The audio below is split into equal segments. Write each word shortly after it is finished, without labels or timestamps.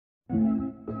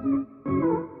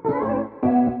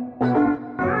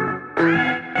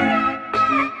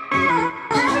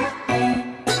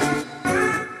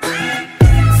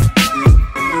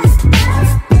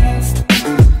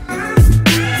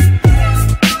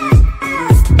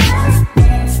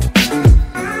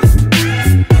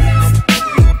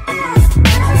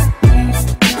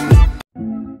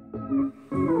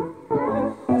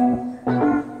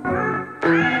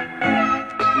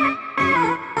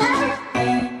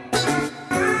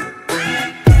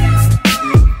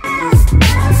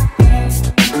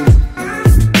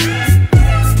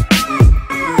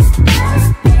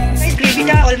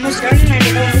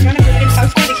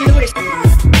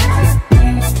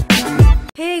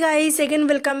guys, again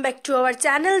welcome back to our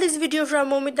channel. This video from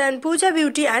Moumita and Puja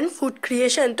beauty and food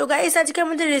creation. तो guys आज के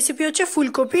हमारे recipe होच्छे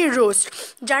ফুলকপির roast.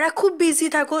 যারা খুব বিজি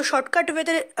থাকো শর্টকাট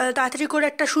ওয়েতে তাড়াতাড়ি করে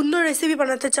একটা সুন্দর রেসিপি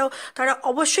বানাতে চাও তারা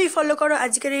অবশ্যই ফলো করো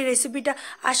আজকের এই রেসিপিটা।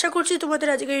 আশা করছি তোমাদের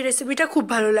আজকের এই রেসিপিটা খুব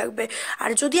ভালো লাগবে। আর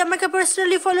যদি আমাকে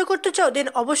পার্সোনালি ফলো করতে চাও দেন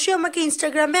অবশ্যই আমাকে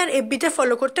ইনস্টাগ্রামে আর এফবিতে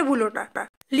ফলো করতে ভুলো না।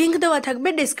 লিংক দেওয়া থাকবে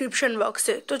ডেসক্রিপশন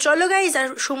বক্সে। তো চলো গাইজ আর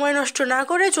সময় নষ্ট না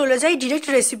করে চলে যাই ডিরেক্ট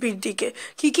রেসিপির দিকে।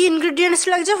 কি কি ইনগ্রেডিয়েন্টস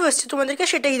লাগছে ফার্স্টে তোমাদেরকে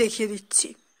সেটাই দেখিয়ে দিচ্ছি।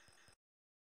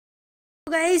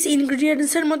 গাইজ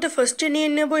ইনগ্রিডিয়েন্টসের মধ্যে ফার্স্টে নিয়ে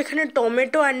নেব এখানে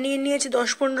টমেটো, আর নিয়ে নিয়েছি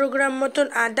 10-15 গ্রাম মতন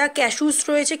আদা, ক্যাশুস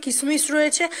রয়েছে, কিশমিশ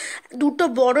রয়েছে, দুটো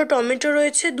বড় টমেটো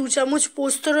রয়েছে, 2 চামচ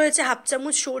পোস্ত রয়েছে, 1/2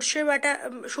 চামচ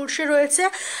সর্ষে রয়েছে,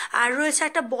 আর রয়েছে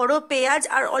একটা বড় পেঁয়াজ,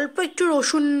 আর অল্প একটু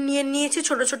রসুন নিয়েছি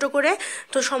ছোট ছোট করে।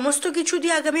 তো সমস্ত কিছু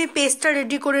দিয়ে আগে আমি পেস্টটা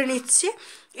রেডি করে নিচ্ছি।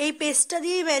 এই পেস্টটা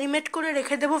দিয়ে ম্যারিনেট করে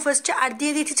রেখে দেবো ফার্স্টে, আর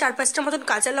দিয়ে দিচ্ছি 4-5টা মতন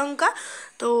কাঁচা লঙ্কা।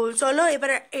 তো চলো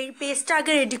এবার এই পেস্টটা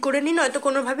আগে রেডি করে নিই, নয়তো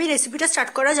কোনোভাবেই রেসিপিটা স্টার্ট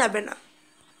করা যাবে না।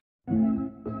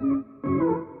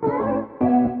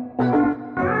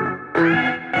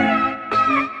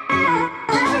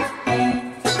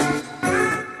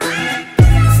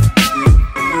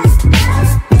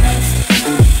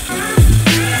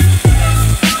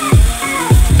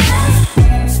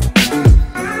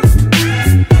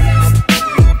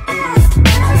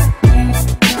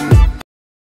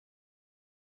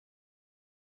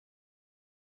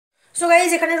 সো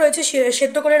গাইজ এখানে রয়েছে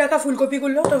সেদ্ধ করে রাখা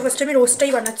ফুলকপিগুলো। তো ফার্স্টে আমি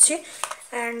রোস্টটাই বানাচ্ছি।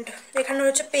 অ্যান্ড এখানে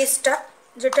রয়েছে পেস্টটা,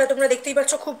 যেটা তোমরা দেখতেই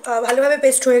পাচ্ছ খুব ভালোভাবে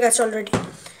পেস্ট হয়ে গেছে অলরেডি।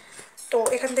 তো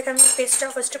এখান থেকে আমি পেস্টটা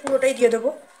ফার্স্টে পুরোটাই দিয়ে দেবো।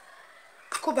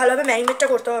 খুব ভালোভাবে ম্যারিনেটটা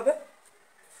করতে হবে।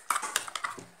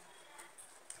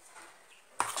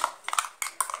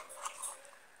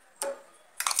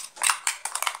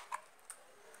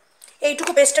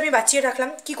 এইটুকু পেস্ট আমি বাঁচিয়ে রাখলাম,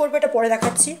 কি করবো এটা পরে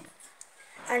দেখাচ্ছি।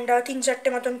 অ্যান্ড 3-4টে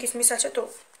মতন কিশমিশ আছে, তো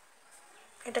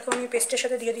এটাকে আমি পেস্টের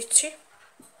সাথে দিয়ে দিচ্ছি।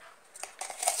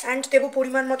 অ্যান্ড দেবো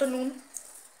পরিমাণ মতো নুন,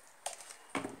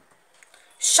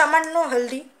 সামান্য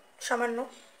হলদি, সামান্য,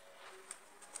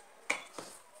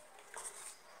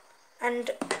 অ্যান্ড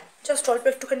জাস্ট অল্প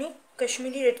একটুখানি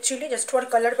Kashmiri red chilli just for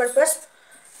colour purpose.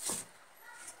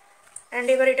 And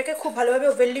এবার এটাকে খুব ভালোভাবে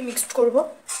ওভেনলি মিক্সড করব।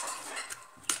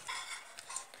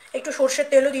 একটু সর্ষের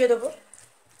তেলও দিয়ে দেবো।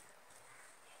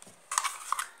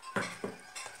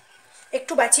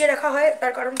 একটু বাঁচিয়ে রাখা হয়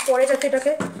তার কারণ পরে যাতে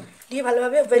এটাকে দিয়ে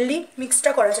ভালোভাবে ওয়েললি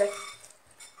মিক্সটা করা যায়।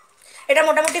 এটা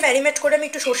মোটামুটি ম্যারিনেট করে আমি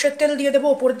একটু সর্ষের তেল দিয়ে দেবো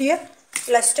ওপর দিয়ে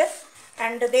লাস্টে।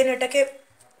 অ্যান্ড দেন এটাকে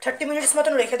 30 মিনিটস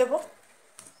মতন রেখে দেবো।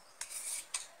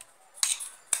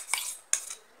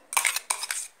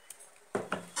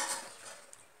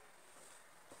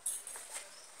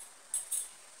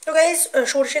 তো গাইজ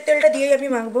সর্ষের তেলটা দিয়েই আমি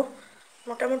মাখবো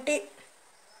মোটামুটি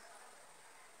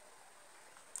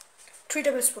 3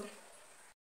 টেবিল স্পুন।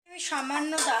 আমি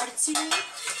সামান্য দারচিনি,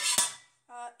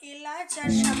 এলাচ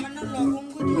আর সামান্য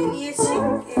লবঙ্গ দিয়ে নিয়েছি।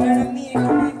 এবার আমি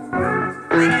এখানে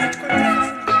ম্যারিনেট করে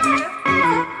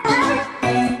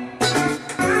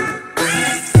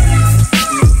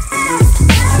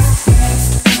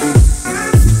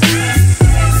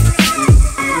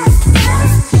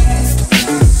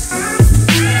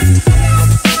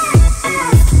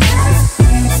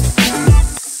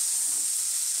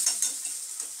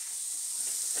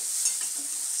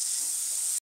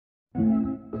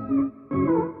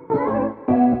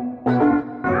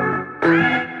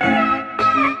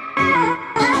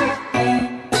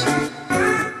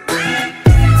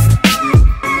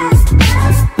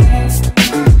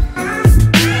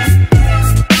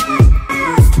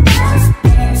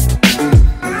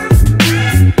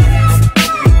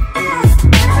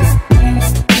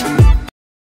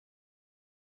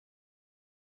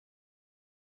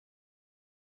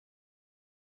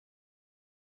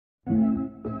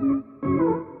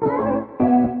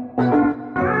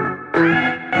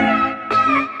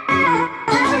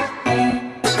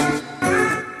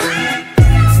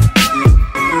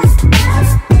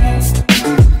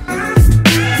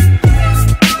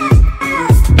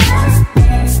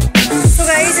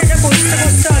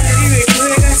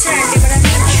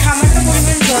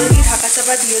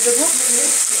দিয়ে দেবো।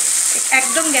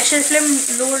 একদম গ্যাসের ফ্লেম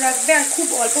লো রাখবে আর খুব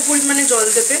অল্প পরিমাণে জল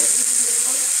দেবে,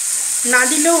 না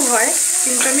দিলেও হয়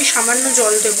কিন্তু আমি সামান্য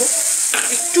জল দেব।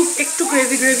 একটু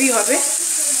গ্রেভি হবে।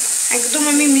 একদম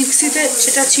আমি মিক্সিতে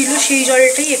যেটা ছিল সেই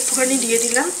জলটাই একটুখানি দিয়ে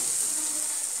দিলাম।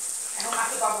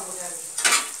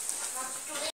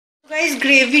 গাইস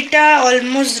গ্রেভিটা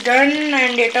অলমোস্ট ডান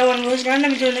অ্যান্ড এটাও অলমোস্ট ডান।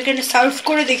 আমি তোমাদেরকে সার্ভ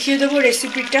করে দেখিয়ে দেবো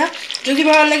রেসিপিটা। যদি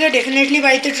ভালো লাগে ডেফিনেটলি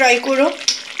বাড়িতে ট্রাই করো।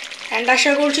 অ্যান্ড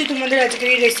আশা করছি তোমাদের আজকের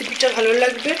এই রেসিপিটা ভালো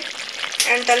লাগবে।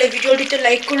 অ্যান্ড তাহলে ভিডিওটিতে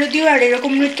লাইক করে দিও, আর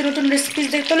এরকম নিত্য নতুন রেসিপিস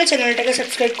দেখতে হলে চ্যানেলটাকে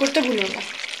সাবস্ক্রাইব করতে ভুলো না।